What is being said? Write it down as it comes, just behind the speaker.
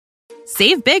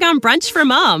Save big on brunch for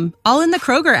mom, all in the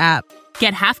Kroger app.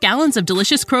 Get half gallons of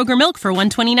delicious Kroger milk for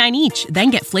 $1.29 each.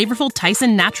 Then get flavorful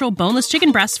Tyson natural boneless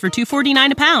chicken breasts for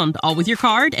 $2.49 a pound, all with your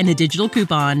card and a digital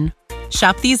coupon.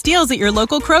 Shop these deals at your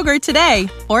local Kroger today,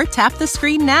 or tap the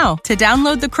screen now to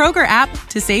download the Kroger app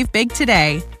to save big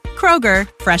today. Kroger,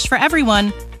 fresh for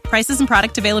everyone. Prices and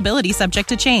product availability subject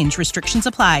to change. Restrictions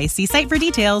apply. See site for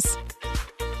details.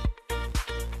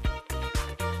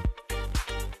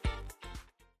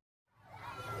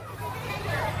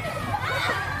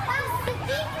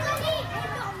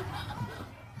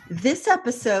 This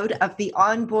episode of the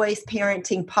On Boys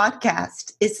Parenting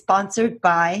Podcast is sponsored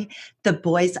by the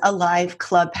Boys Alive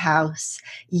Clubhouse.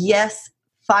 Yes,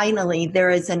 finally,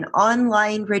 there is an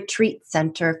online retreat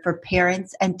center for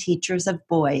parents and teachers of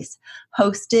boys,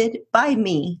 hosted by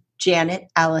me, Janet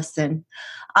Allison.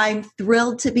 I'm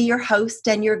thrilled to be your host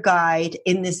and your guide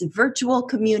in this virtual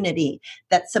community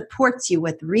that supports you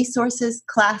with resources,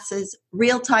 classes,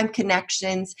 real-time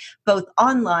connections, both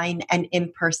online and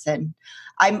in person.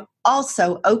 I'm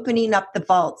also opening up the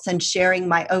vaults and sharing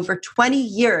my over 20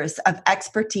 years of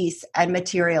expertise and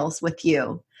materials with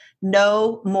you.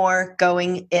 No more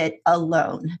going it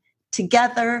alone.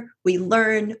 Together, we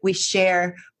learn, we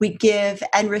share, we give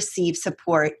and receive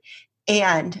support,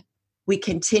 and we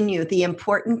continue the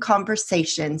important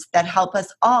conversations that help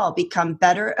us all become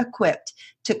better equipped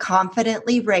to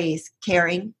confidently raise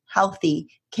caring, healthy,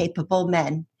 capable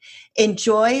men.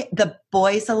 Enjoy the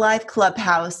Boys Alive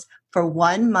Clubhouse for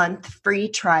 1 month free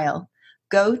trial.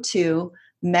 Go to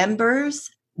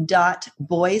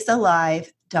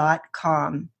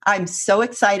members.boysalive.com. I'm so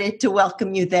excited to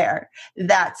welcome you there.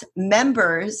 That's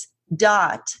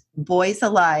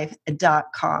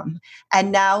members.boysalive.com.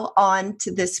 And now on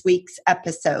to this week's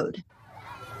episode.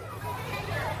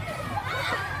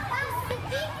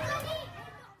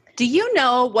 Do you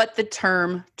know what the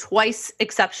term twice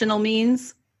exceptional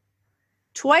means?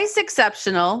 Twice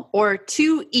exceptional, or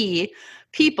 2E,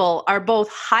 people are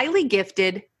both highly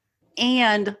gifted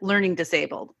and learning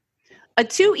disabled. A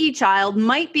 2E child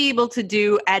might be able to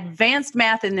do advanced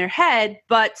math in their head,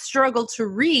 but struggle to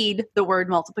read the word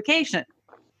multiplication.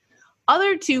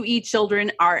 Other 2E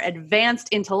children are advanced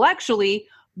intellectually,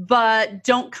 but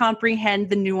don't comprehend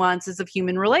the nuances of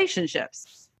human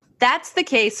relationships. That's the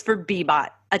case for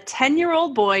Bebot, a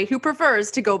 10-year-old boy who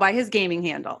prefers to go by his gaming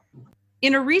handle.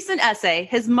 In a recent essay,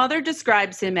 his mother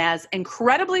describes him as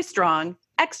incredibly strong,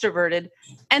 extroverted,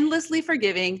 endlessly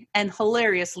forgiving, and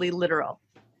hilariously literal.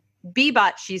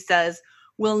 Bebot, she says,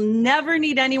 will never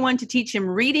need anyone to teach him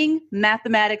reading,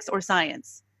 mathematics, or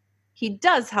science. He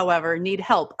does, however, need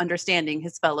help understanding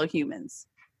his fellow humans.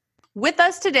 With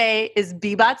us today is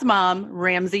Bebot's mom,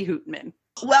 Ramsey Hootman.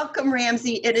 Welcome,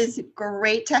 Ramsey. It is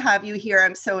great to have you here.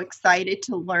 I'm so excited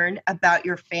to learn about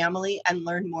your family and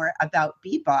learn more about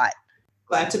Bebot.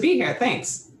 Glad to be here.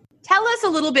 Thanks. Tell us a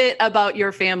little bit about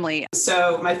your family.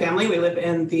 So my family, we live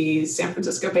in the San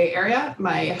Francisco Bay Area.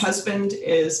 My husband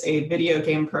is a video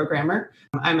game programmer.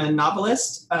 I'm a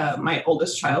novelist. My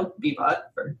oldest child, Bebot,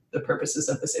 for the purposes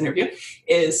of this interview,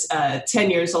 is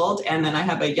 10 years old. And then I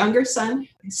have a younger son,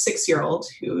 a 6-year-old,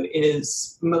 who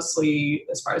is mostly,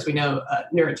 as far as we know,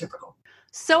 neurotypical.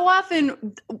 So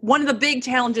often, one of the big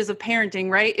challenges of parenting,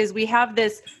 right, is we have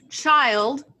this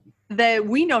child that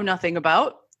we know nothing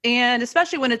about. And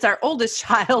especially when it's our oldest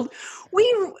child, we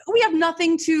have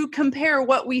nothing to compare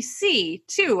what we see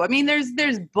to. I mean,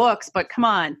 there's books, but come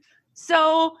on.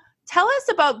 So tell us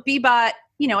about Bebot,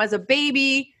 as a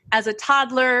baby, as a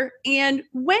toddler, and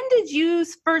when did you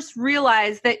first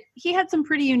realize that he had some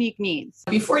pretty unique needs?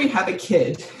 Before you have a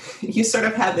kid, you sort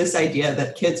of have this idea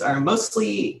that kids are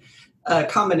mostly a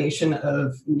combination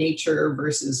of nature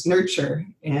versus nurture,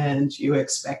 and you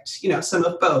expect, some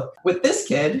of both. With this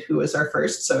kid, who was our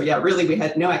first, so yeah, really we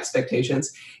had no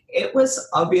expectations. It was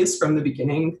obvious from the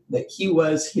beginning that he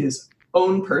was his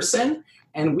own person,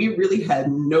 and we really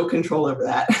had no control over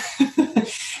that.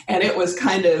 And it was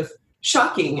kind of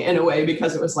shocking in a way,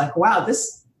 because it was like, wow,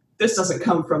 this doesn't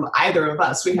come from either of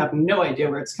us. We have no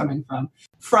idea where it's coming from.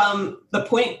 From the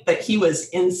point that he was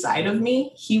inside of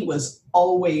me, he was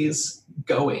always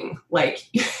going. Like,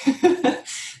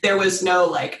 there was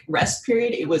no rest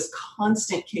period. It was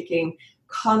constant kicking,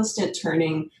 constant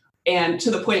turning, and to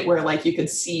the point where you could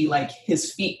see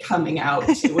his feet coming out.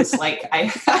 It was like I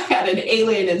had an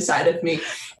alien inside of me.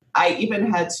 I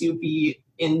even had to be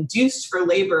induced for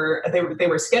labor. They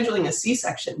were scheduling a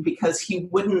C-section because he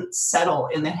wouldn't settle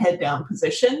in the head down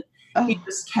position. He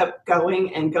just kept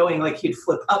going and going. Like he'd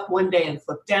flip up one day and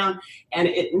flip down, and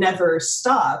it never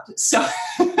stopped. So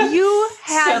you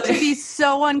had to be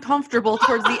so uncomfortable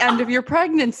towards the end of your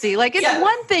pregnancy. Like it's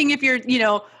one thing if you're,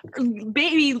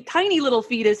 baby, tiny little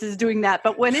fetus is doing that,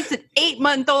 but when it's an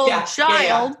 8-month-old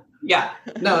child.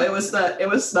 No, it was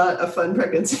not a fun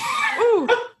pregnancy. Ooh.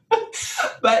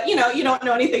 But, you don't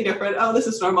know anything different. Oh, this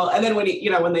is normal. And then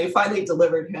when they finally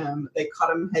delivered him, they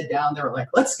caught him head down. They were like,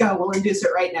 let's go. We'll induce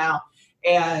it right now.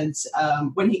 And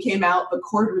when he came out, the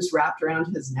cord was wrapped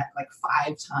around his neck like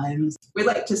 5 times. We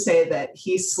like to say that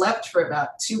he slept for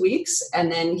about 2 weeks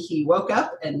and then he woke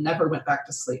up and never went back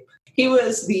to sleep. He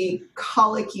was the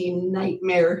colicky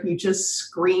nightmare who just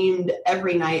screamed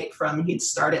every night he'd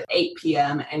start at 8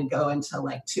 p.m. and go until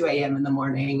like 2 a.m. in the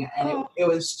morning. And it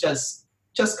was just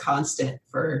constant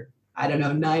for,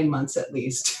 9 months at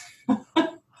least.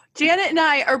 Janet and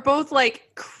I are both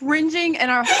like cringing and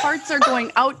our hearts are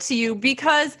going out to you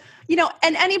because,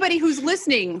 and anybody who's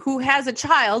listening who has a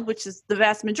child, which is the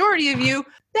vast majority of you,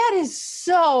 that is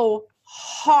so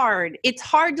hard. It's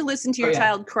hard to listen to your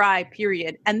child cry,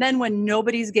 period. And then when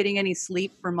nobody's getting any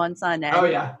sleep for months on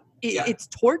end, it's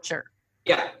torture.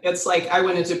 Yeah, it's like I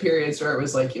went into periods where it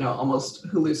was like, almost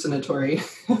hallucinatory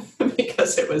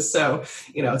because it was so,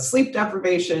 sleep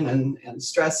deprivation and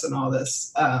stress and all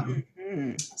this.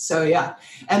 So, yeah.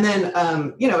 And then,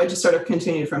 it just sort of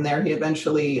continued from there. He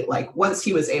eventually, once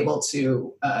he was able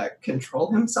to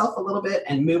control himself a little bit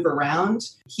and move around,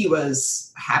 he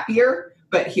was happier,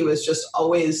 but he was just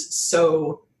always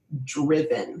so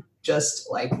driven. Just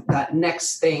like that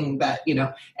next thing that,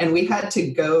 and we had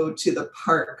to go to the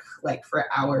park like for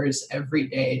hours every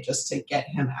day just to get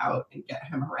him out and get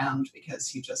him around because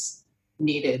he just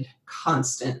needed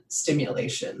constant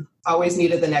stimulation, always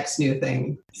needed the next new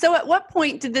thing. So at what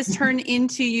point did this turn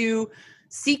into you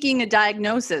seeking a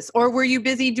diagnosis, or were you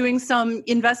busy doing some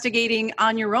investigating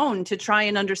on your own to try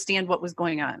and understand what was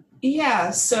going on? Yeah.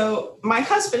 So my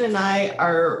husband and I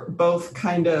are both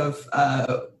kind of,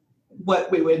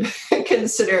 what we would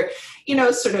consider,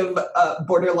 sort of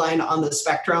borderline on the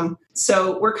spectrum.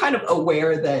 So we're kind of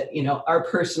aware that, our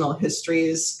personal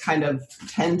histories kind of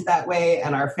tend that way.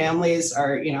 And our families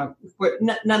are,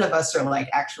 none of us are like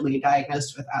actually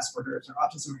diagnosed with Asperger's or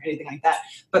autism or anything like that.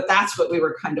 But that's what we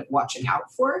were kind of watching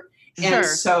out for. And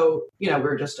so,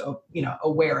 we're just,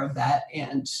 aware of that.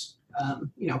 And,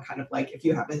 kind of like if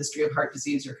you have a history of heart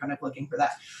disease, you're kind of looking for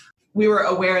that. We were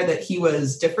aware that he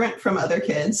was different from other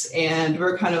kids. And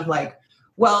we're kind of like,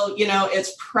 well,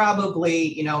 it's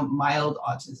probably, mild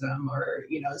autism or,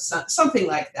 something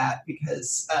like that,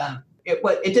 because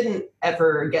it didn't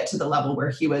ever get to the level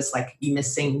where he was like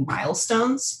missing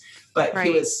milestones, but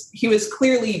he was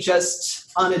clearly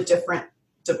just on a different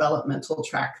developmental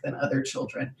track than other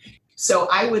children. So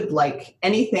I would like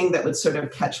anything that would sort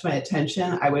of catch my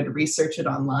attention, I would research it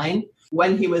online.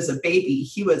 When he was a baby,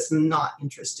 he was not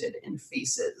interested in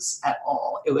faces at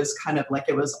all. It was kind of like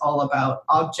it was all about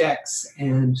objects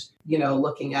and,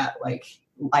 looking at like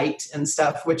light and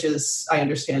stuff, which is, I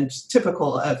understand,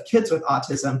 typical of kids with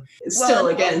autism. Still,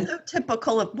 again, also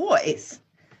typical of boys.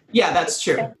 Yeah, that's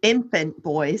true. Infant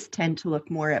boys tend to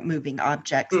look more at moving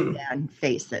objects than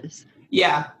faces.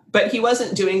 Yeah. But he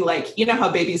wasn't doing like,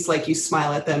 how babies, like you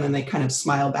smile at them and they kind of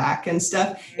smile back and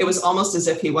stuff. It was almost as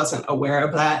if he wasn't aware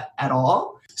of that at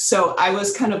all. So I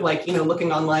was kind of like,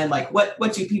 looking online, like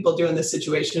what do people do in this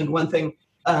situation? One thing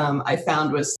I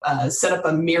found was set up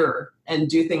a mirror and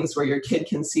do things where your kid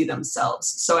can see themselves.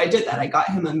 So I did that. I got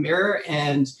him a mirror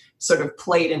and sort of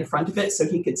played in front of it so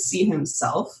he could see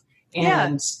himself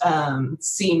and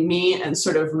see me and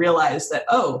sort of realize that,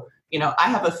 I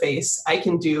have a face. I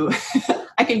can do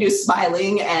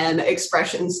smiling and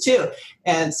expressions too.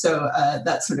 And so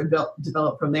that sort of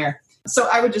developed from there. So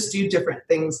I would just do different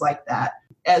things like that.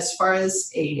 As far as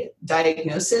a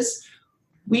diagnosis,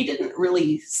 we didn't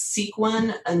really seek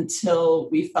one until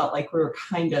we felt like we were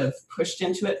kind of pushed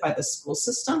into it by the school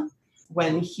system.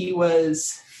 When he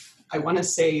was, I want to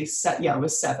say, it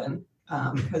was 7,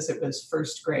 because it was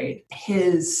first grade.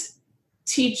 His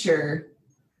teacher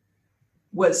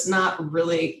was not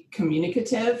really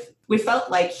communicative. We felt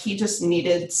like he just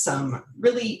needed some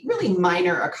really, really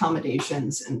minor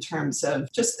accommodations in terms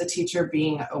of just the teacher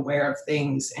being aware of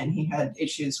things. And he had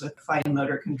issues with fine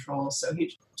motor control. So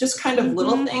he just kind of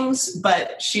little things,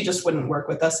 but she just wouldn't work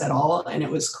with us at all. And it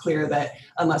was clear that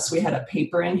unless we had a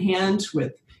paper in hand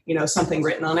with, something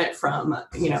written on it from,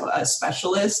 a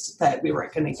specialist, that we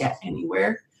weren't going to get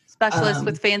anywhere. Specialists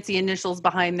with fancy initials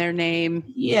behind their name.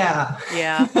 Yeah.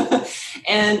 Yeah.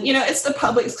 And, it's the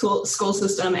public school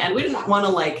system, and we didn't want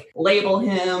to like label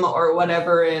him or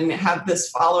whatever and have this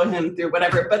follow him through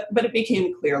whatever. But it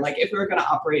became clear, like, if we were going to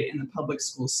operate in the public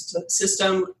school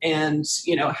system and,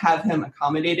 have him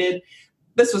accommodated,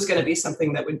 this was going to be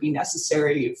something that would be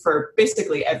necessary for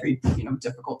basically every,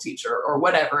 difficult teacher or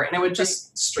whatever. And it would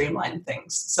just streamline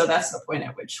things. So that's the point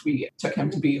at which we took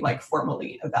him to be like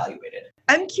formally evaluated.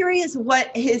 I'm curious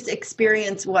what his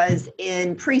experience was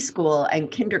in preschool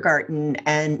and kindergarten.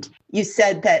 And you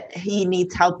said that he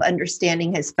needs help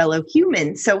understanding his fellow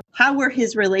humans. So how were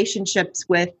his relationships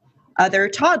with other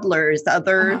toddlers,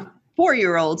 other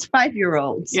 4-year-olds,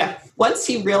 5-year-olds? Yeah. Once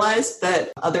he realized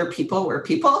that other people were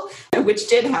people, which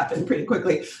did happen pretty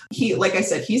quickly, like I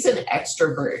said, he's an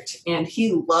extrovert and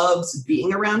he loves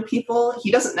being around people. He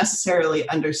doesn't necessarily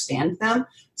understand them.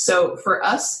 So for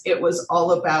us, it was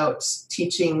all about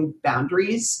teaching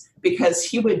boundaries, because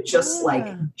he would just like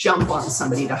jump on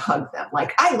somebody to hug them.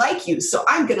 Like, I like you, so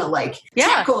I'm going to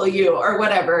tackle you or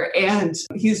whatever. And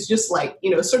he's just like,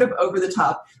 sort of over the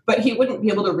top, but he wouldn't be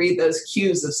able to read those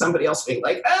cues of somebody else being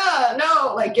like,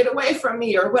 no, like, get away from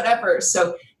me or whatever.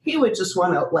 So he would just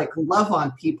want to like love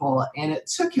on people. And it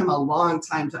took him a long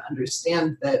time to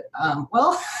understand that,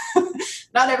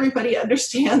 not everybody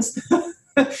understands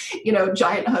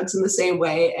giant hugs in the same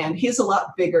way. And he's a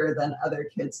lot bigger than other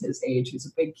kids his age. He's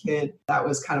a big kid. That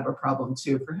was kind of a problem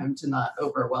too, for him to not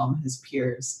overwhelm his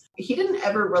peers. He didn't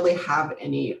ever really have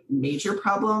any major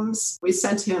problems. We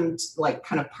sent him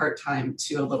kind of part-time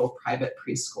to a little private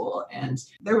preschool, and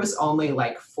there was only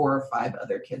like 4 or 5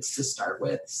 other kids to start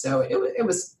with. So it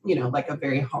was, like a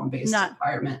very home-based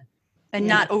environment. And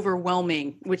not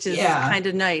overwhelming, which is kind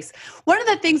of nice. One of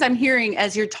the things I'm hearing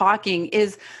as you're talking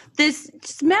is this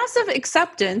massive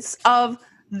acceptance of,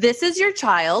 this is your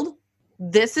child,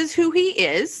 this is who he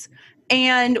is.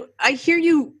 And I hear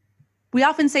you, we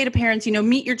often say to parents,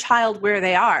 meet your child where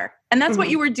they are. And that's what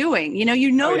you were doing.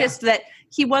 You noticed that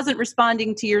he wasn't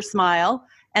responding to your smile.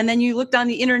 And then you looked on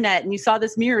the internet and you saw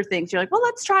this mirror thing. So you're like, well,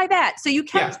 let's try that. So you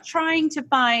kept trying to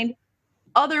find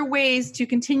other ways to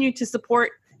continue to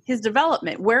support his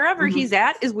development. Wherever he's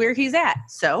at is where he's at.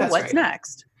 So that's what's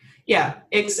next? Yeah,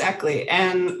 exactly.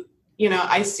 And,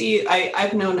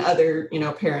 I've known other,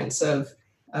 parents of,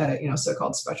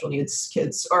 so-called special needs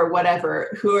kids or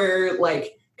whatever, who are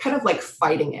like, kind of like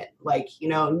fighting it. Like,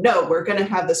 no, we're going to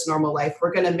have this normal life.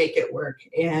 We're going to make it work.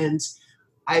 And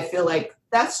I feel like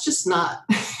that's just not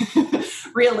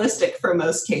realistic for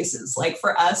most cases. Like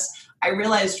for us, I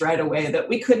realized right away that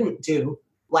we couldn't do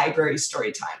library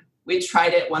story time. We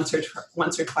tried it once or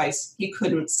twice. He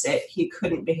couldn't sit. He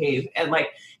couldn't behave. And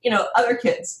other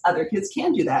kids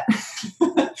can do that.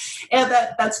 And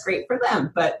that's great for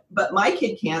them. But my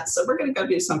kid can't. So we're going to go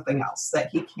do something else that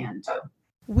he can do.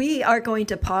 We are going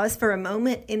to pause for a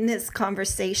moment in this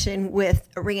conversation with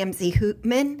Ramsey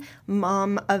Hootman,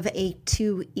 mom of a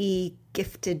 2E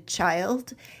gifted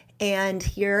child, and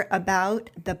hear about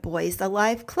the Boys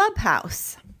Alive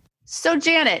Clubhouse. So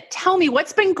Janet, tell me,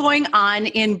 what's been going on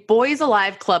in Boys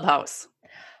Alive Clubhouse?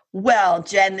 Well,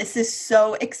 Jen, this is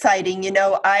so exciting.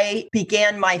 I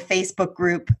began my Facebook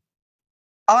group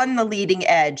on the leading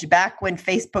edge back when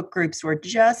Facebook groups were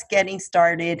just getting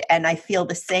started. And I feel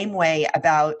the same way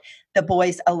about the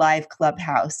Boys Alive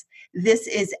Clubhouse. This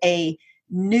is a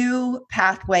new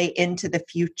pathway into the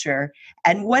future.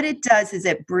 And what it does is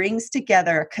it brings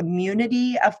together a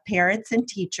community of parents and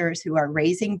teachers who are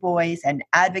raising boys and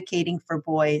advocating for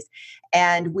boys.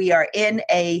 And we are in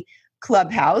a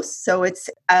clubhouse. So it's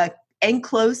an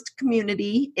enclosed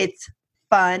community. It's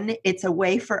fun. It's a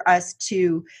way for us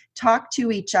to talk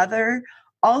to each other.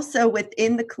 Also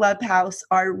within the clubhouse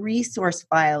are resource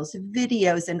files,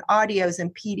 videos and audios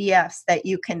and PDFs that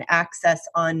you can access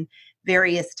on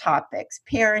various topics,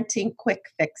 parenting quick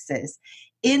fixes.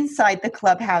 Inside the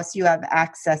clubhouse, you have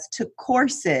access to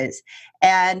courses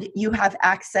and you have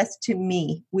access to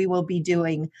me. We will be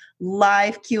doing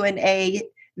live Q&A,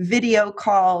 video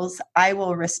calls. I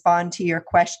will respond to your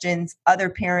questions.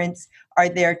 Other parents are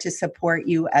there to support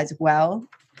you as well.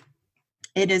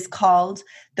 It is called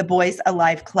the Boys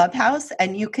Alive Clubhouse,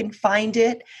 and you can find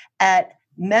it at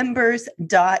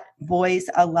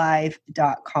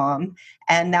members.boysalive.com,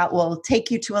 and that will take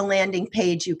you to a landing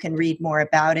page. You can read more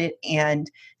about it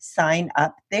and sign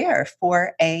up there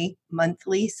for a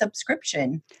monthly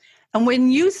subscription. And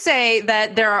when you say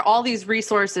that there are all these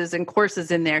resources and courses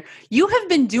in there, you have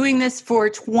been doing this for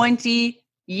 20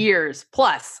 years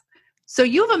plus. So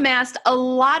you've amassed a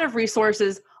lot of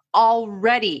resources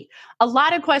already. A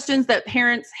lot of questions that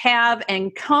parents have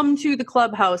and come to the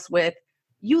clubhouse with,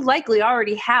 you likely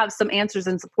already have some answers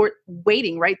and support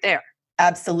waiting right there.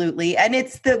 Absolutely. And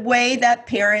it's the way that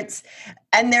parents,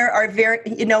 and there are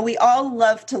we all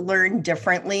love to learn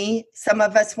differently. Some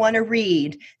of us want to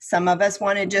read. Some of us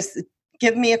want to just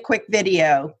give me a quick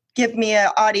video, give me an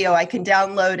audio I can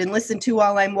download and listen to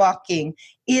while I'm walking.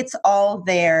 It's all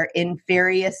there in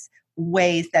various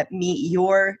ways that meet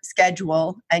your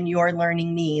schedule and your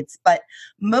learning needs. But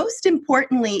most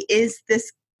importantly is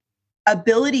this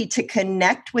ability to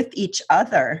connect with each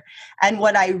other. And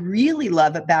what I really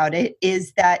love about it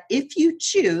is that if you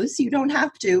choose, you don't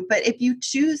have to, but if you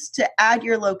choose to add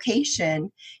your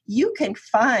location, you can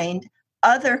find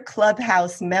other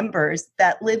clubhouse members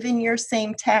that live in your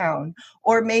same town,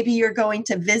 or maybe you're going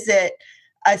to visit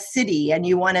a city and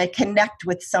you want to connect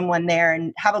with someone there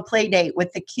and have a play date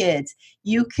with the kids.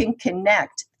 You can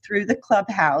connect through the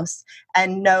clubhouse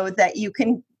and know that you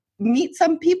can meet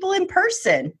some people in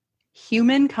person.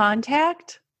 Human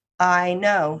contact? I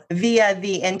know. Via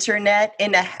the internet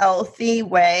in a healthy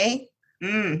way.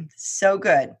 So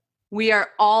good. We are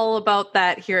all about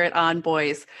that here at On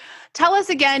Boys. Tell us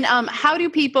again, how do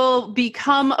people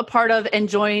become a part of and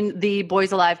join the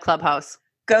Boys Alive Clubhouse?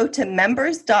 Go to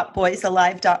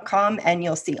members.boysalive.com and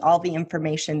you'll see all the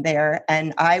information there.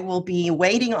 And I will be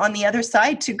waiting on the other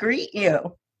side to greet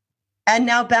you. And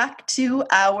now back to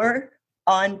our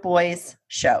On Boys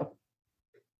show.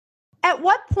 At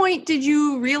what point did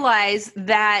you realize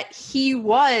that he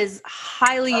was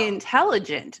highly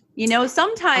intelligent? You know,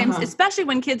 sometimes, especially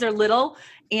when kids are little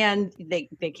and they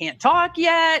can't talk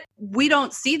yet, we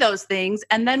don't see those things.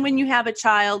 And then when you have a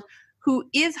child who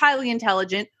is highly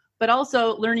intelligent, but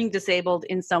also learning disabled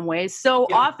in some ways, so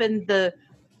often the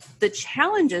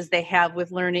challenges they have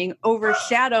with learning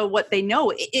overshadow what they know.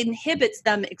 It inhibits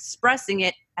them expressing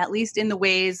it, at least in the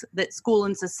ways that school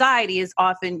and society is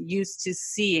often used to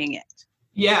seeing it.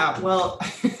 Yeah, well,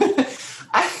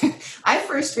 I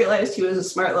first realized he was a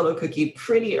smart little cookie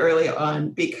pretty early on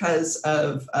because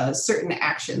of certain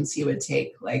actions he would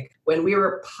take. Like when we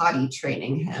were potty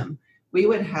training him, we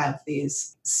would have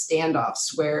these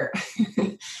standoffs where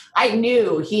I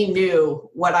knew he knew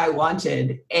what I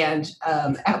wanted. And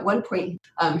at one point,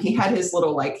 he had his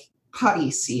little like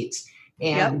potty seat,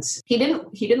 and he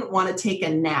didn't want to take a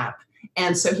nap.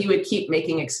 And so he would keep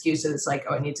making excuses like,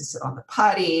 oh, I need to sit on the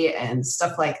potty and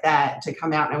stuff like that to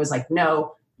come out. And I was like,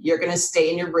 no, you're going to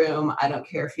stay in your room. I don't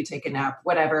care if you take a nap,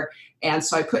 whatever. And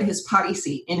so I put his potty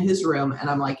seat in his room. And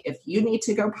I'm like, if you need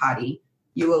to go potty,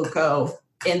 you will go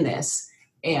in this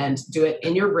and do it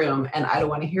in your room. And I don't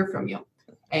want to hear from you.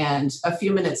 And a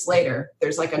few minutes later,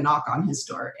 there's like a knock on his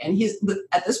door. And he's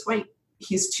at this point,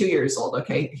 he's 2 years old.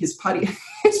 Okay. He's potty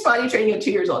training at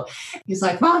 2 years old. He's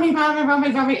like, mommy, mommy, mommy,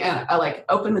 mommy. And I like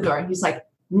open the door and he's like,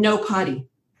 no potty.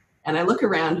 And I look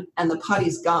around and the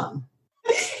potty's gone.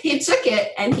 He took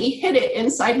it and he hid it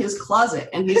inside his closet.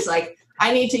 And he's like,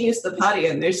 I need to use the potty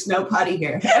and there's no potty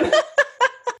here.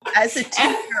 As a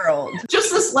 2-year-old.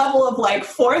 Just this level of like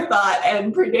forethought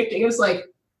and predicting. It was like,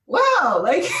 wow,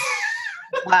 like...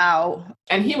 Wow.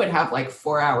 And he would have like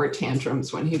 4-hour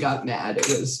tantrums when he got mad. It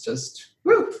was just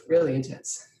really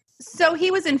intense. So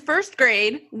he was in first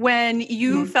grade when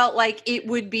you felt like it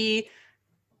would be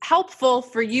helpful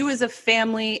for you as a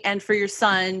family and for your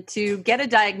son to get a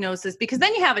diagnosis, because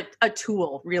then you have a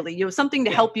tool, really. You have something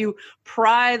to help you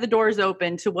pry the doors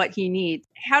open to what he needs.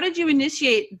 How did you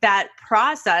initiate that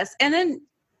process? And then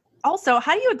also,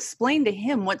 how do you explain to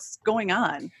him what's going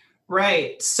on?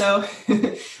 Right. So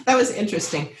that was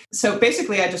interesting. So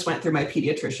basically, I just went through my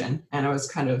pediatrician and I was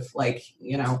kind of like,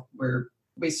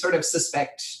 we sort of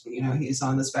suspect, he's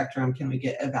on the spectrum. Can we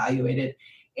get evaluated?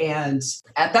 And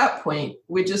at that point,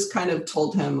 we just kind of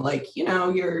told him like, you're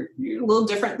a little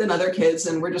different than other kids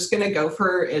and we're just going to go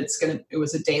it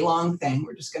was a day-long thing.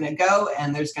 We're just going to go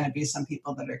and there's going to be some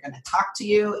people that are going to talk to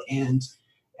you and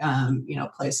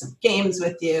play some games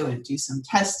with you and do some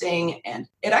testing. And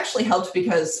it actually helped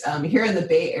because here in the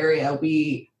Bay Area,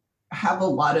 we have a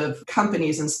lot of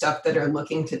companies and stuff that are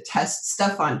looking to test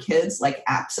stuff on kids, like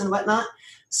apps and whatnot.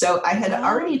 So I had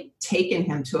already taken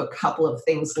him to a couple of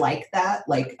things like that,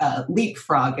 like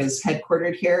Leapfrog is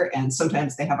headquartered here. And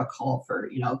sometimes they have a call for,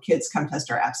 kids come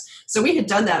test our apps. So we had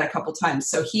done that a couple times.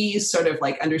 So he sort of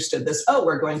like understood this,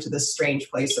 we're going to this strange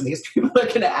place and these people are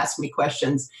going to ask me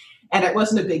questions. And it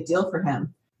wasn't a big deal for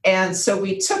him. And so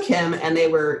we took him and they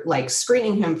were like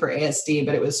screening him for ASD,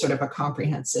 but it was sort of a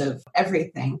comprehensive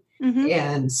everything. Mm-hmm.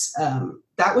 And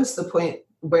that was the point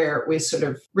where we sort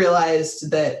of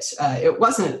realized that it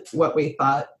wasn't what we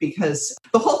thought, because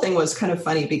the whole thing was kind of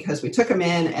funny because we took him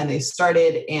in and they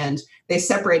started and they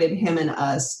separated him and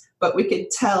us But we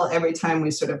could tell every time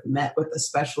we sort of met with the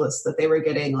specialists that they were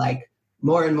getting like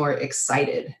more and more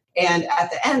excited. And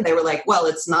at the end, they were like, well,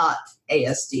 it's not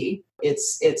ASD.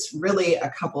 It's really a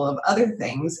couple of other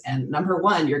things. And number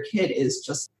one, your kid is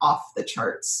just off the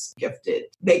charts gifted.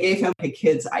 They gave him a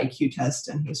kid's IQ test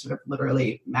and he sort of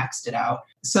literally maxed it out.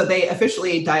 So they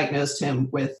officially diagnosed him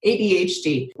with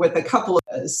ADHD with a couple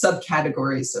of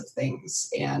subcategories of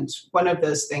things. And one of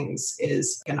those things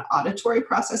is an auditory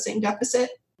processing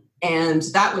deficit. And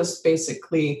that was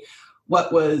basically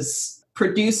what was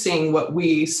producing what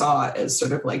we saw as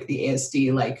sort of like the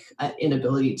ASD, like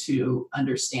inability to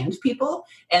understand people.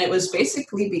 And it was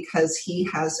basically because he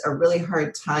has a really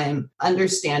hard time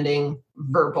understanding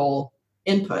verbal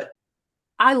input.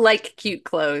 I like cute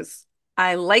clothes.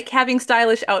 I like having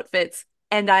stylish outfits,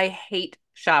 and I hate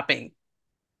shopping.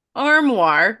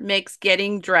 Armoire makes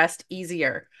getting dressed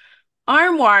easier.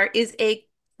 Armoire is a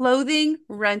clothing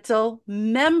rental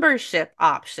membership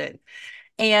option.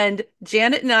 And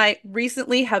Janet and I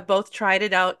recently have both tried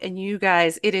it out, and you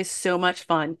guys, it is so much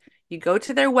fun. You go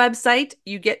to their website,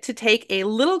 you get to take a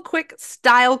little quick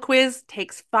style quiz,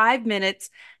 takes 5 minutes,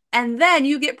 and then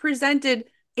you get presented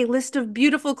a list of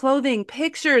beautiful clothing,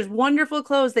 pictures, wonderful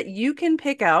clothes that you can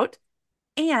pick out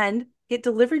and get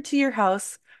delivered to your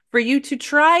house for you to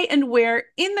try and wear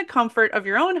in the comfort of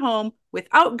your own home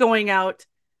without going out,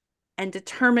 and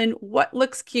determine what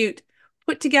looks cute.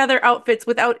 Put together outfits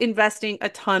without investing a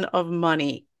ton of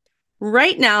money.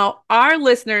 Right now, our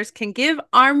listeners can give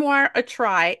Armoire a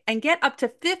try and get up to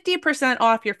 50%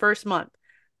 off your first month.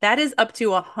 That is up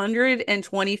to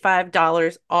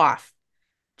 $125 off.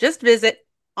 Just visit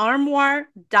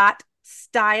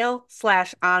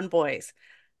armoire.style/onboys.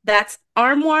 That's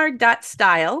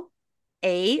armoire.style,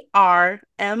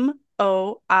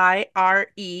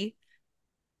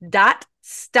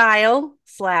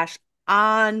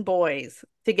 ARMOIRE.style/onboys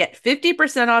to get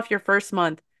 50% off your first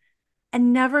month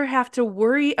and never have to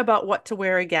worry about what to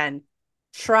wear again.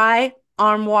 Try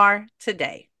Armoire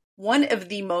today. One of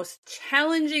the most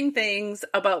challenging things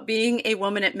about being a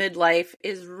woman at midlife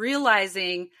is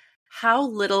realizing how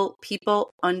little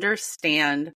people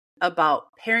understand about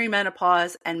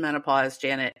perimenopause and menopause,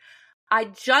 Janet. I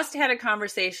just had a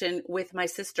conversation with my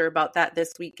sister about that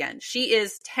this weekend. She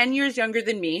is 10 years younger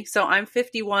than me, so I'm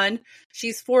 51,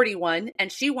 she's 41, and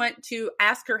she went to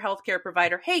ask her healthcare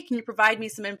provider, hey, can you provide me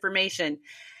some information?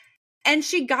 And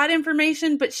she got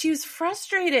information, but she was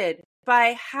frustrated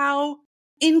by how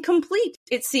incomplete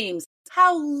it seems,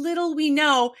 how little we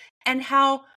know, and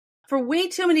how for way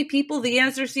too many people, the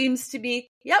answer seems to be,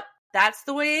 yep, that's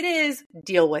the way it is,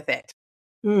 deal with it.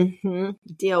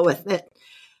 Deal with it.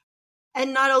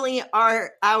 And not only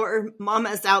are our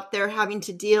mamas out there having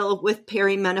to deal with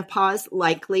perimenopause,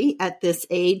 likely at this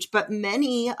age, but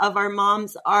many of our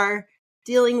moms are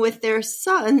dealing with their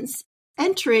sons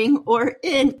entering or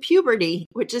in puberty,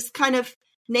 which is kind of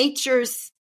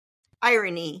nature's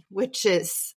irony, which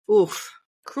is, oof.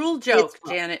 Cruel joke,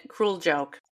 Janet, cruel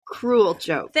joke. Cruel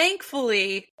joke.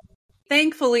 Thankfully,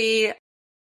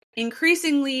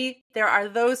 increasingly, there are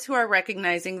those who are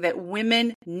recognizing that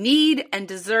women need and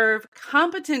deserve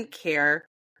competent care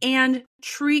and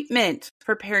treatment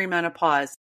for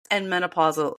perimenopause and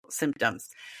menopausal symptoms.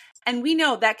 And we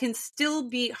know that can still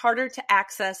be harder to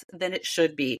access than it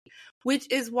should be, which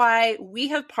is why we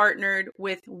have partnered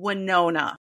with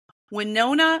Winona.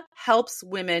 Winona helps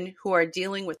women who are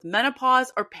dealing with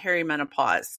menopause or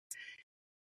perimenopause.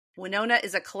 Winona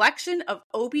is a collection of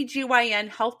OBGYN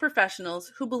health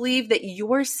professionals who believe that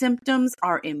your symptoms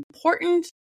are important,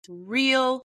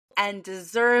 real, and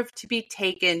deserve to be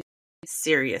taken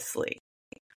seriously.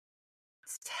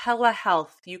 It's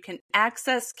telehealth. You can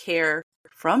access care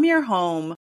from your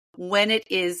home when it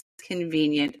is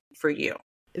convenient for you.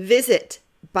 Visit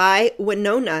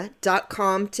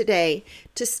bywinona.com today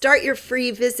to start your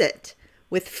free visit.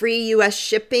 With free U.S.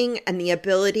 shipping and the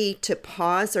ability to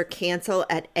pause or cancel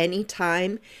at any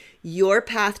time, your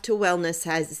path to wellness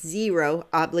has zero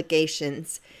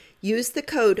obligations. Use the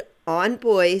code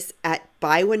ONBOYS at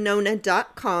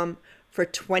bywinona.com for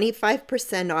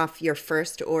 25% off your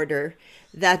first order.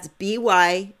 That's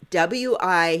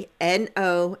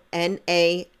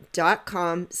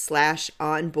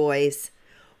bywinona.com/onboys.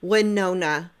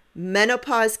 Winona,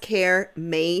 menopause care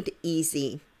made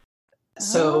easy.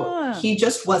 So he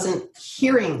just wasn't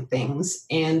hearing things.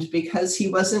 And because he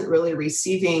wasn't really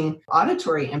receiving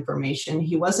auditory information,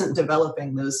 he wasn't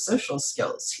developing those social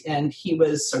skills. And he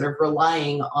was sort of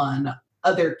relying on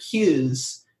other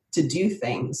cues to do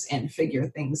things and figure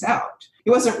things out.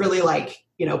 he wasn't really like,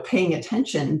 paying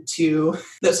attention to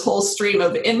this whole stream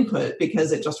of input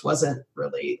because it just wasn't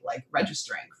really like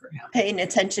registering for him. Paying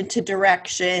attention to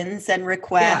directions and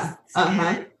requests. Yeah.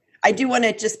 Uh-huh. I do want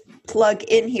to just plug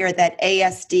in here that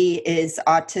ASD is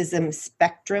autism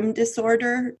spectrum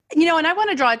disorder. And I want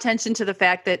to draw attention to the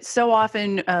fact that so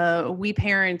often we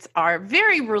parents are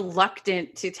very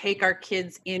reluctant to take our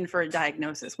kids in for a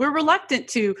diagnosis. We're reluctant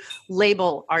to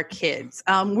label our kids.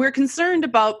 We're concerned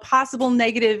about possible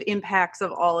negative impacts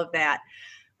of all of that.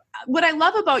 What I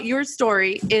love about your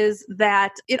story is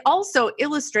that it also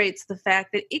illustrates the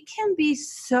fact that it can be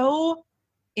so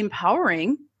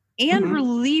empowering and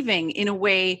relieving in a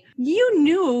way. You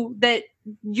knew that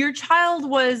your child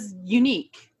was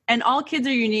unique, and all kids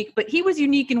are unique, but he was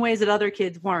unique in ways that other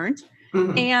kids weren't.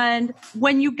 Mm-hmm. And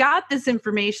when you got this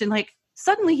information, like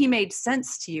suddenly he made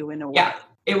sense to you in a way. Yeah,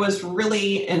 it was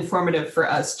really informative for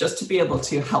us just to be able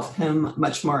to help him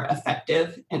much more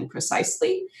effective and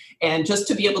precisely. And just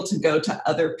to be able to go to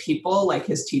other people like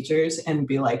his teachers and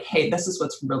be like, hey, this is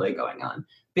what's really going on.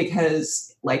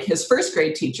 Because like his first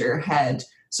grade teacher had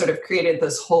sort of created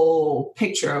this whole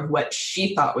picture of what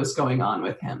she thought was going on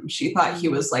with him. She thought he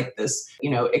was like this,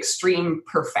 extreme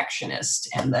perfectionist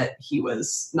and that he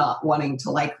was not wanting to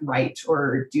like write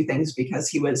or do things because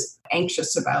he was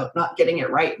anxious about not getting it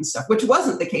right and stuff, which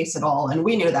wasn't the case at all. And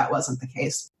we knew that wasn't the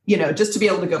case. Just to be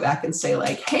able to go back and say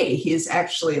like, hey, he's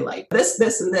actually like this,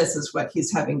 and this is what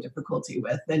he's having difficulty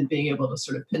with, and being able to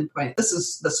sort of pinpoint this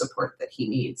is the support that he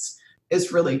needs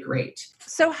is really great.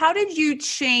 So how did you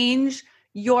change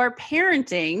your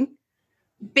parenting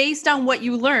based on what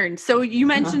you learned? So you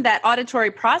mentioned that auditory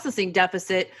processing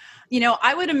deficit.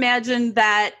 I would imagine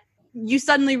that you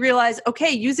suddenly realize, okay,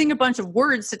 using a bunch of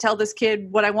words to tell this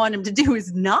kid what I want him to do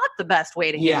is not the best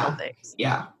way to handle things.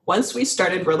 Yeah. Once we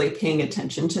started really paying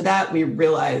attention to that, we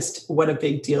realized what a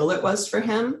big deal it was for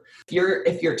him.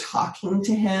 If you're talking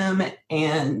to him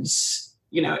and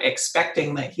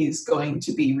expecting that he's going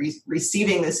to be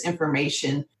receiving this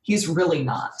information, he's really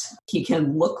not. He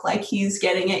can look like he's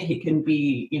getting it. He can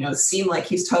be, seem like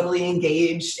he's totally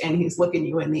engaged and he's looking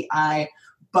you in the eye,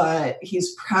 but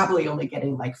he's probably only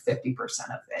getting like 50%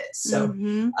 of it. So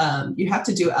you have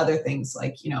to do other things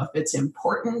like, if it's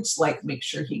important, like make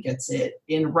sure he gets it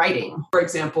in writing. For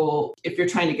example, if you're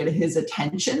trying to get his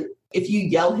attention, if you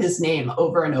yell his name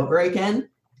over and over again,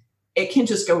 it can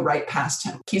just go right past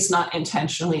him. He's not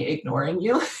intentionally ignoring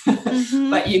you,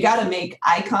 but you got to make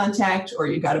eye contact or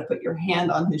you got to put your hand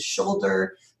on his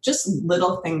shoulder. Just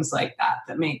little things like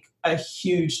that make a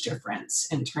huge difference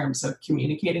in terms of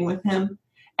communicating with him.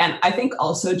 And I think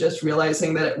also just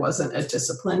realizing that it wasn't a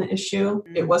discipline issue.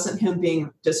 It wasn't him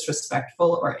being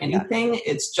disrespectful or anything.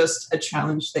 It's just a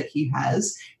challenge that he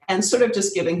has, and sort of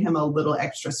just giving him a little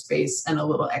extra space and a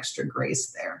little extra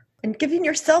grace there. And giving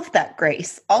yourself that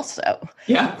grace also.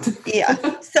 Yeah.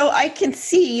 Yeah. So I can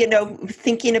see,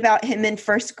 thinking about him in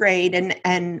first grade,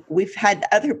 and we've had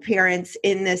other parents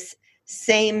in this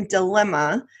same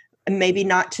dilemma, maybe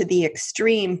not to the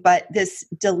extreme, but this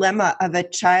dilemma of a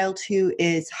child who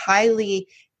is highly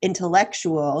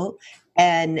intellectual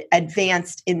and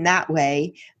advanced in that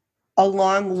way,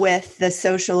 along with the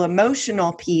social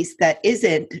emotional piece that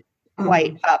isn't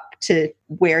quite up to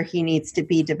where he needs to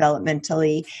be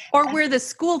developmentally. Or where the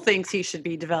school thinks he should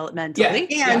be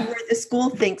developmentally. And where the school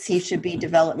thinks he should be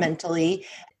developmentally.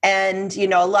 And,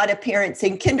 a lot of parents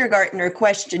in kindergarten are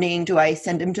questioning, do I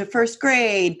send him to first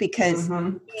grade? Because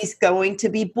he's going to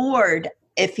be bored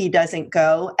if he doesn't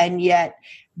go. And yet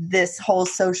this whole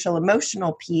social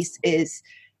emotional piece is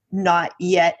not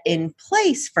yet in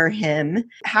place for him.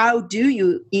 How do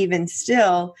you even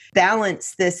still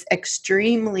balance this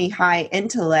extremely high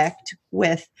intellect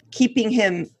with keeping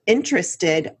him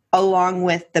interested, along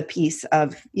with the piece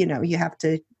of, you have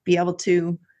to be able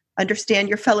to understand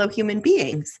your fellow human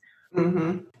beings?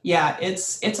 Yeah,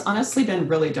 it's honestly been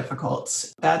really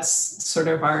difficult. That's sort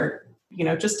of our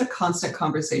just a constant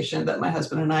conversation that my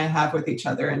husband and I have with each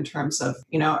other in terms of,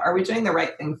 are we doing the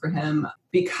right thing for him?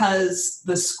 Because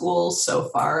the school so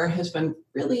far has been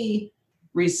really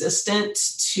resistant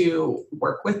to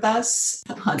work with us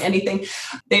on anything.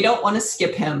 They don't want to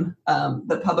skip him.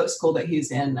 The public school that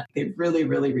he's in, they really,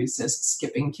 really resist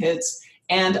skipping kids.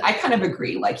 And I kind of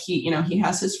agree. Like he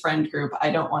has his friend group.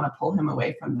 I don't want to pull him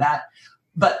away from that.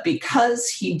 But because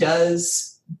he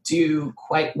does do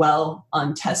quite well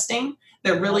on testing,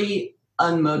 they're really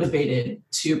unmotivated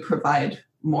to provide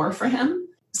more for him.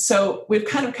 So we've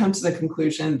kind of come to the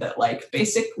conclusion that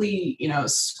basically,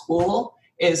 school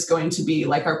is going to be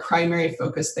like our primary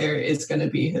focus there is going to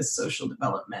be his social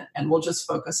development. And we'll just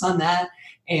focus on that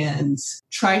and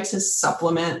try to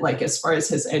supplement, like as far as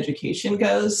his education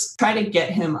goes, try to get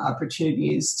him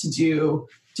opportunities to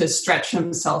stretch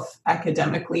himself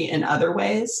academically in other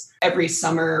ways. Every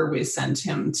summer we send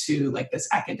him to like this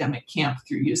academic camp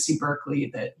through UC Berkeley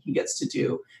that he gets to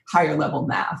do higher level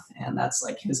math. And that's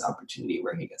like his opportunity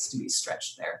where he gets to be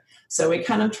stretched there. So we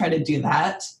kind of try to do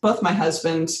that. Both my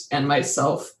husband and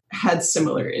myself had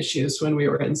similar issues when we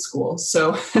were in school.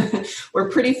 So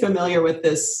we're pretty familiar with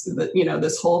this,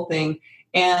 this whole thing.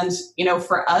 And,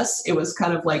 for us, it was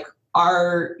kind of like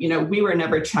we were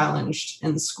never challenged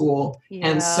in school. Yeah.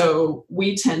 And so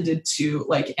we tended to,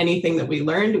 like, anything that we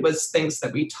learned was things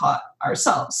that we taught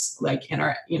ourselves, like in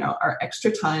our, our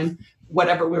extra time,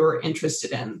 whatever we were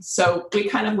interested in. So we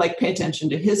kind of like pay attention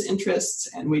to his interests,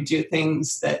 and we do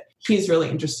things that he's really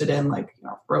interested in, like,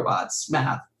 robots,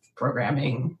 math,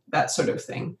 programming, that sort of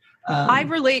thing. I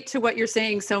relate to what you're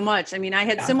saying so much. I mean, I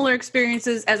had similar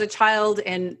experiences as a child,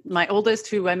 and my oldest,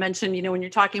 who I mentioned, when you're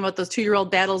talking about those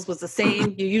 2-year-old battles, was the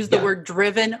same. You use the word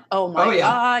driven. Oh my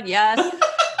God. Yes.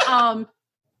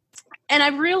 And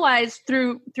I've realized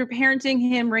through parenting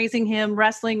him, raising him,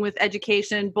 wrestling with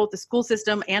education, both the school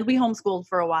system, and we homeschooled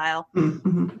for a while.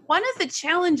 Mm-hmm. One of the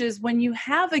challenges when you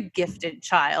have a gifted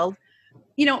child,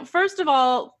 first of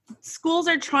all, schools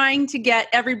are trying to get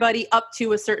everybody up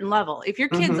to a certain level. If your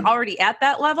kid's already at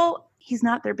that level, he's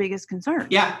not their biggest concern.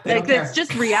 Yeah. That's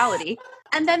just reality.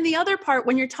 And then the other part,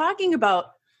 when you're talking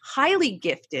about highly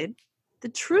gifted, the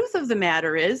truth of the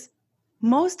matter is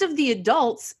most of the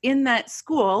adults in that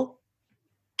school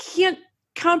can't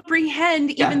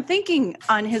comprehend even thinking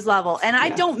on his level. And I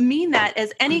don't mean that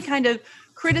as any kind of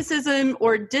criticism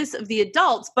or diss of the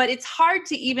adults, but it's hard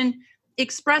to even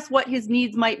express what his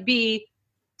needs might be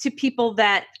to people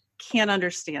that can't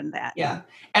understand that. Yeah.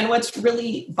 And what's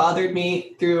really bothered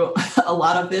me through a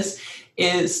lot of this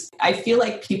is I feel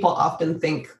like people often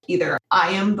think either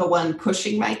I am the one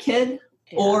pushing my kid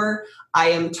or I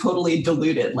am totally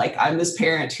deluded. Like, I'm this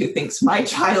parent who thinks my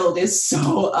child is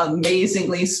so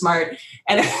amazingly smart.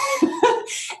 And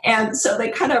and so they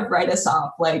kind of write us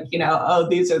off like,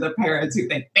 these are the parents who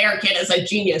think their kid is a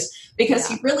genius, because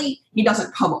he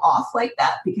doesn't come off like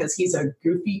that because he's a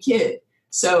goofy kid.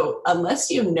 So unless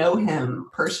you know him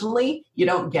personally, you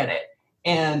don't get it.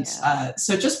 And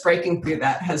so just breaking through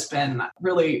that has been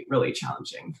really, really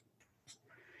challenging.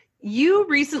 You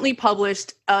recently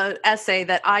published an essay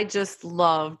that I just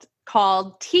loved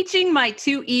called Teaching My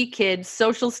 2E Kids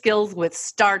Social Skills with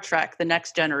Star Trek: The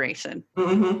Next Generation.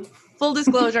 Mm-hmm. Full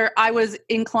disclosure, I was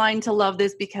inclined to love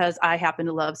this because I happen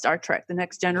to love Star Trek: The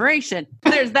Next Generation.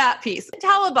 There's that piece.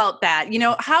 Tell about that.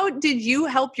 How did you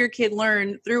help your kid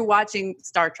learn through watching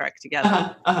Star Trek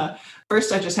together?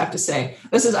 First, I just have to say,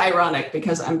 this is ironic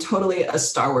because I'm totally a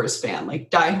Star Wars fan, like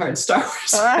diehard Star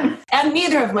Wars. And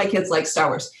neither of my kids like Star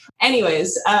Wars.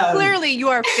 Anyways. Clearly, you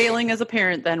are failing as a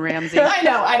parent then, Ramsey. I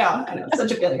know.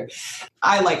 Such a failure.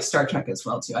 I like Star Trek as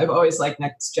well, too. I've always liked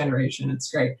Next Generation.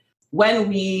 It's great. When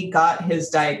we got his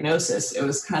diagnosis, it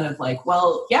was kind of like,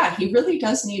 well, yeah, he really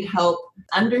does need help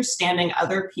understanding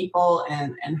other people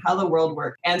and how the world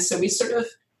works. And so we sort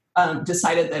of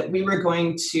decided that we were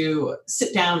going to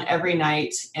sit down every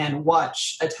night and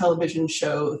watch a television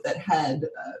show that had,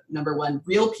 number one,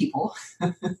 real people,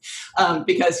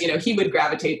 because, he would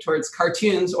gravitate towards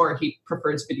cartoons or he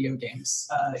prefers video games.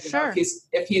 Sure.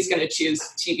 If he's going to choose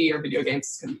TV or video games,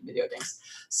 it's going to be video games.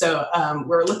 So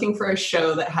we're looking for a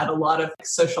show that had a lot of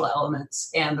social elements.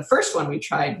 And the first one we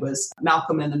tried was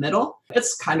Malcolm in the Middle.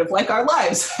 It's kind of like our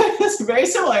lives. It's very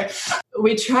similar.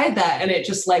 We tried that and it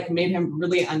just made him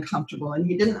really uncomfortable. And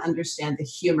he didn't understand the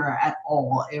humor at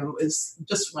all. It was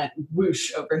just went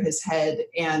whoosh over his head.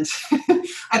 And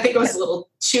I think it was a little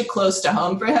too close to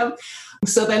home for him.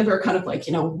 So then we're kind of like,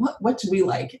 what do we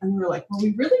like? And we were like, well,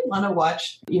 we really want to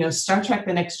watch, Star Trek: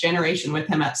 The Next Generation with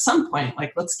him at some point.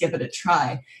 Like, let's give it a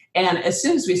try. And as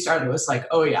soon as we started, it was like,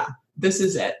 oh yeah, this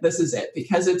is it.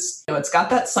 Because it's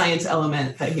got that science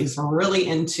element that he's really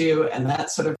into, and that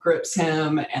sort of grips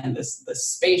him, and the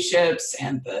spaceships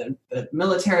and the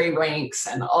military ranks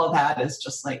and all that is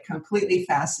just completely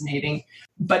fascinating.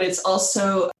 But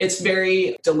it's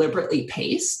very deliberately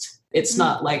paced. It's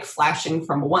not like flashing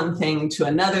from one thing to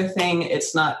another thing.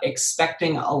 It's not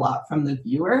expecting a lot from the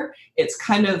viewer. It's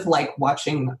kind of like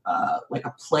watching like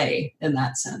a play in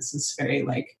that sense. It's very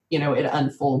it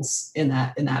unfolds in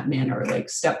that manner,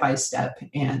 step by step,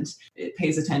 and it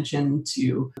pays attention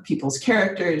to people's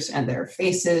characters and their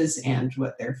faces and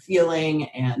what they're feeling.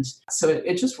 And so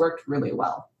it just worked really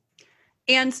well.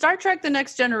 And Star Trek: The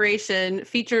Next Generation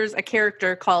features a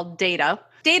character called Data,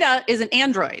 Data is an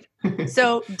android.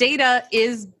 So Data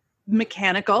is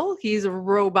mechanical. He's a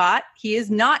robot. He is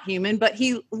not human, but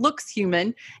he looks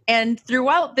human. And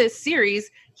throughout this series,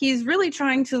 he's really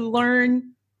trying to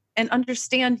learn and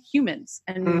understand humans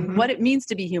and what it means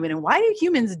to be human and why do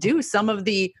humans do some of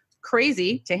the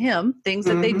crazy, to him, things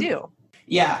that they do.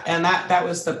 Yeah, and that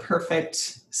was the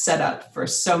perfect setup for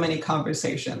so many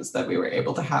conversations that we were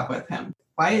able to have with him.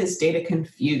 Why is Data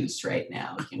confused right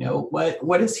now? You know,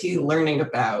 what is he learning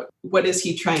about? What is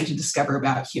he trying to discover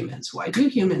about humans? Why do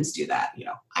humans do that? You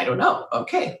know, I don't know.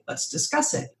 Okay, let's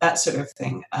discuss it. That sort of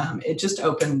thing. It just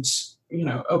opened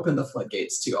the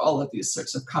floodgates to all of these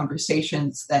sorts of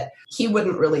conversations that he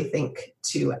wouldn't really think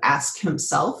to ask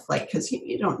himself, like, because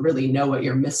you don't really know what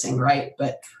you're missing, right?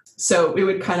 But so we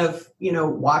would kind of,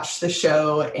 watch the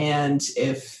show, and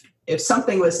if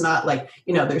something was not like,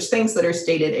 there's things that are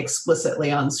stated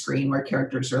explicitly on screen where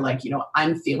characters are like,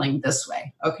 I'm feeling this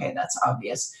way. Okay, that's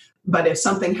obvious. But if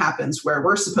something happens where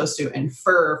we're supposed to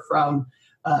infer from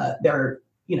their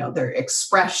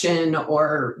expression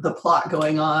or the plot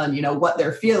going on, what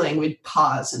they're feeling, we'd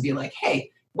pause and be like, hey,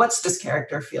 what's this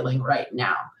character feeling right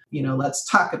now? Let's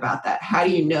talk about that. How do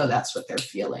you know that's what they're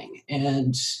feeling?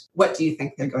 And what do you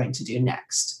think they're going to do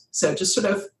next? So just sort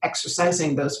of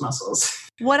exercising those muscles.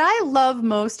 What I love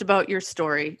most about your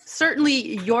story,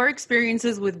 certainly your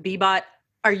experiences with Bebot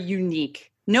are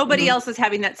unique. Nobody else is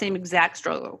having that same exact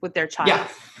struggle with their child.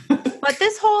 Yeah. But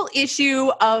this whole issue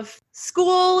of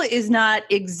school is not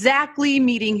exactly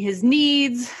meeting his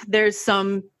needs. There's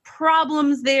some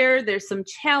problems there. There's some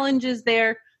challenges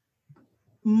there.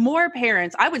 More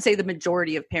parents, I would say the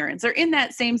majority of parents, are in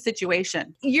that same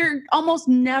situation. You're almost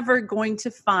never going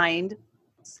to find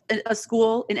a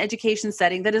school, an education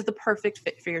setting that is the perfect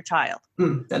fit for your child.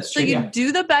 That's true. So you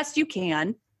do the best you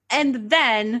can. And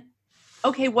then,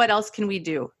 okay, what else can we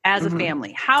do as a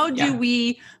family? How do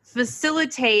we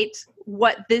facilitate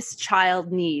what this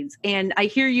child needs? And I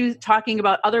hear you talking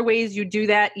about other ways you do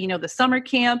that, the summer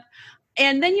camp.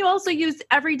 And then you also use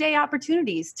everyday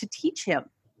opportunities to teach him,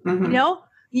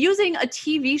 using a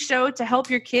TV show to help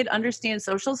your kid understand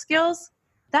social skills.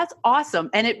 That's awesome.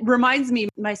 And it reminds me,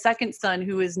 my second son,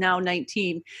 who is now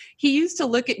 19, he used to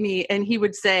look at me and he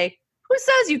would say, who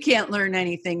says you can't learn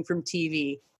anything from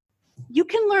TV? You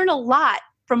can learn a lot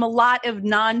from a lot of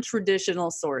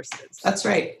non-traditional sources. That's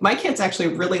right. My kids actually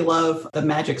really love the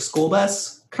Magic School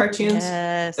Bus cartoons.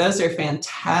 Yes. Those are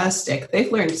fantastic.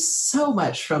 They've learned so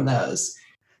much from those.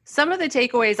 Some of the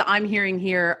takeaways I'm hearing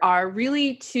here are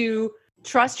really to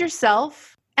trust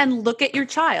yourself and look at your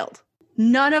child.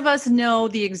 None of us know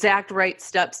the exact right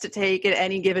steps to take at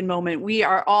any given moment. We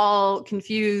are all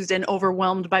confused and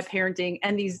overwhelmed by parenting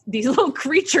and these little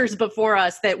creatures before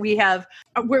us that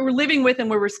we're living with and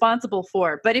we're responsible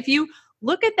for. But if you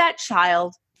look at that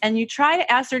child and you try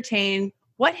to ascertain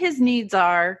what his needs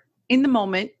are in the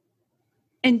moment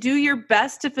and do your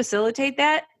best to facilitate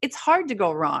that, it's hard to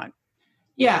go wrong.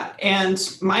 Yeah. And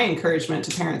my encouragement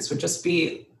to parents would just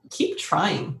be, keep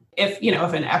trying. If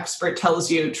an expert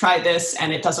tells you try this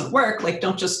and it doesn't work, like,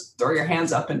 don't just throw your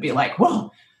hands up and be like,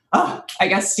 well, I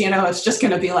guess, it's just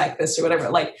going to be like this or whatever.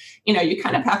 Like, you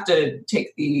kind of have to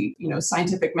take the,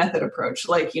 scientific method approach.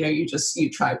 Like, you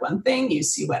try one thing, you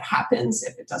see what happens.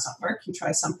 If it doesn't work, you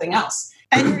try something else.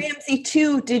 And Ramsey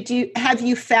too, have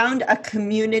you found a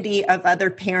community of other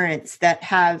parents that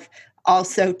have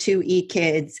also 2E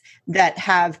kids that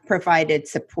have provided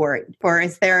support? Or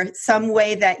is there some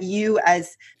way that you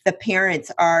as the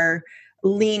parents are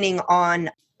leaning on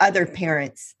other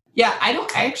parents? Yeah, I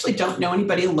actually don't know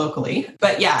anybody locally,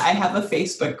 but yeah, I have a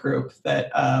Facebook group that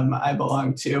I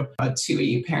belong to, a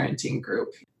 2E parenting group.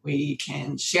 We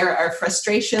can share our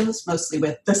frustrations, mostly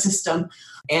with the system,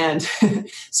 and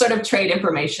sort of trade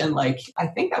information. Like, I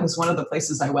think that was one of the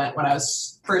places I went when I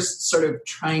was first sort of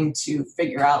trying to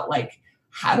figure out, like,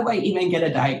 how do I even get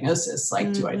a diagnosis?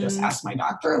 Like, do I just ask my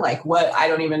doctor? Like, what? I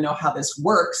don't even know how this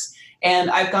works. And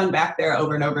I've gone back there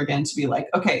over and over again to be like,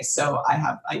 okay, so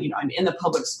I'm in the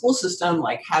public school system.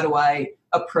 Like, how do I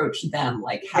approach them?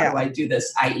 Like, how do I do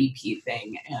this IEP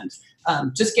thing? And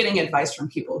just getting advice from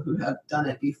people who have done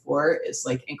it before is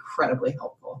like incredibly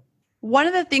helpful. One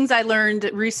of the things I learned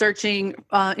researching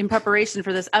in preparation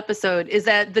for this episode is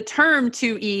that the term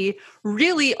 2E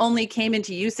really only came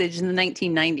into usage in the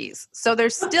 1990s. So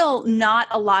there's still not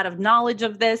a lot of knowledge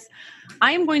of this.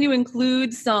 I am going to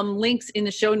include some links in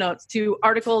the show notes to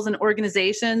articles and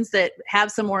organizations that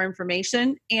have some more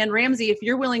information. And Ramsey, if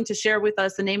you're willing to share with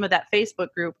us the name of that Facebook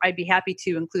group, I'd be happy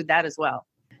to include that as well.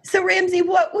 So Ramsey,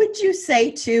 what would you say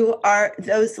to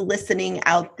those listening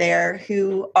out there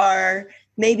who are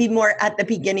maybe more at the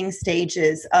beginning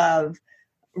stages of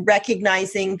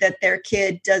recognizing that their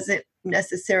kid doesn't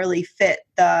necessarily fit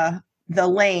the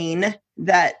lane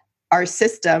that our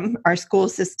school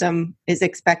system is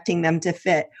expecting them to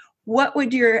fit. What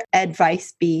would your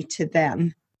advice be to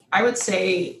them? I would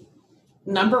say,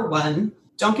 number one,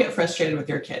 don't get frustrated with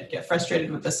your kid. Get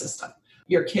frustrated with the system.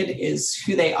 Your kid is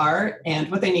who they are,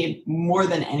 and what they need more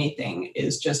than anything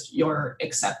is just your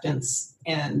acceptance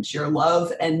and your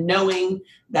love, and knowing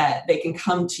that they can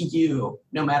come to you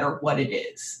no matter what it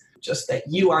is. Just that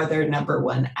you are their number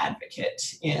one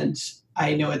advocate. And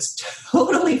I know it's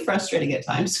totally frustrating at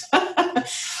times,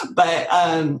 but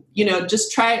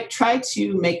just try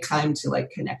to make time to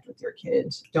connect with your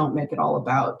kid. Don't make it all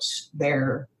about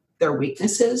their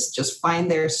weaknesses. Just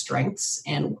find their strengths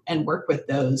and work with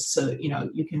those so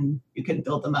you can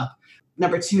build them up.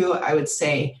 Number two, I would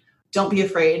say, don't be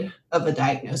afraid of a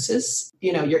diagnosis.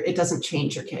 It doesn't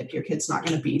change your kid. Your kid's not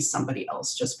going to be somebody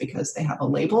else just because they have a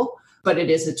label, but it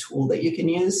is a tool that you can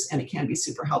use, and it can be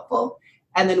super helpful.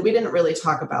 And then we didn't really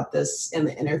talk about this in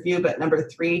the interview, but number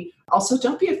three, also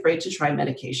don't be afraid to try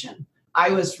medication. I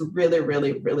was really,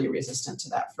 really, really resistant to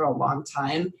that for a long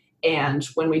time. And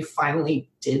when we finally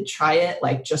did try it,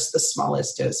 just the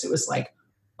smallest dose, it was like,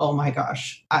 oh my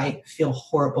gosh, I feel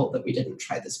horrible that we didn't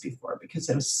try this before, because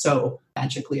it was so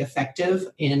magically effective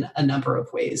in a number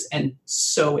of ways and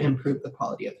so improved the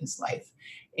quality of his life.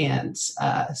 And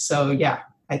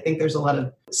I think there's a lot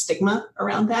of stigma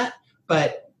around that,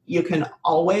 but you can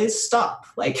always stop.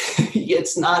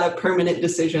 It's not a permanent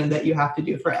decision that you have to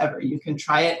do forever. You can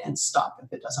try it and stop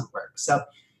if it doesn't work. So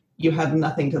you have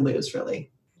nothing to lose,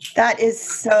 really. That is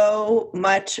so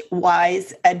much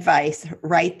wise advice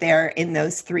right there in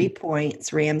those 3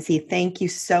 points, Ramsey. Thank you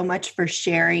so much for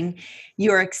sharing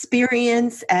your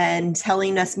experience and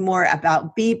telling us more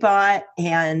about BBOT.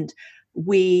 And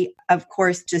we, of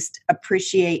course, just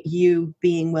appreciate you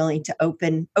being willing to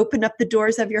open up the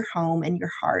doors of your home and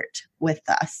your heart with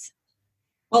us.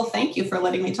 Well, thank you for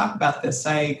letting me talk about this.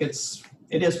 It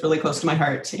is really close to my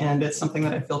heart, and it's something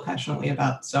that I feel passionately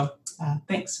about. So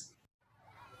thanks.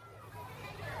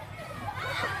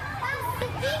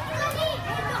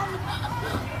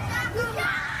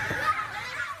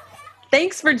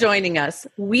 Thanks for joining us.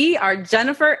 We are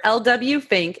Jennifer L.W.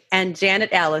 Fink and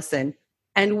Janet Allison,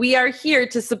 and we are here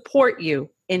to support you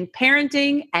in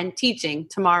parenting and teaching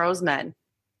tomorrow's men.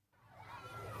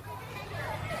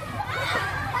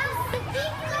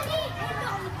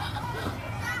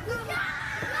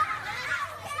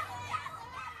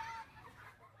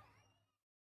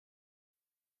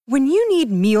 When you need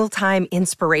mealtime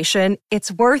inspiration, it's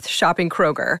worth shopping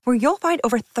Kroger, where you'll find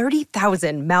over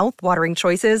 30,000 mouth-watering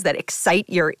choices that excite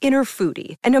your inner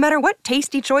foodie. And no matter what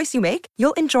tasty choice you make,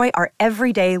 you'll enjoy our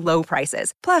everyday low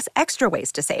prices, plus extra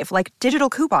ways to save, like digital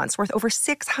coupons worth over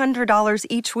 $600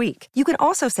 each week. You can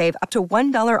also save up to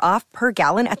 $1 off per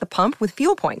gallon at the pump with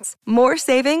fuel points. More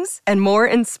savings and more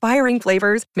inspiring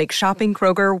flavors make shopping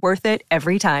Kroger worth it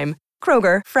every time.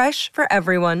 Kroger, fresh for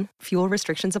everyone. Fuel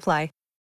restrictions apply.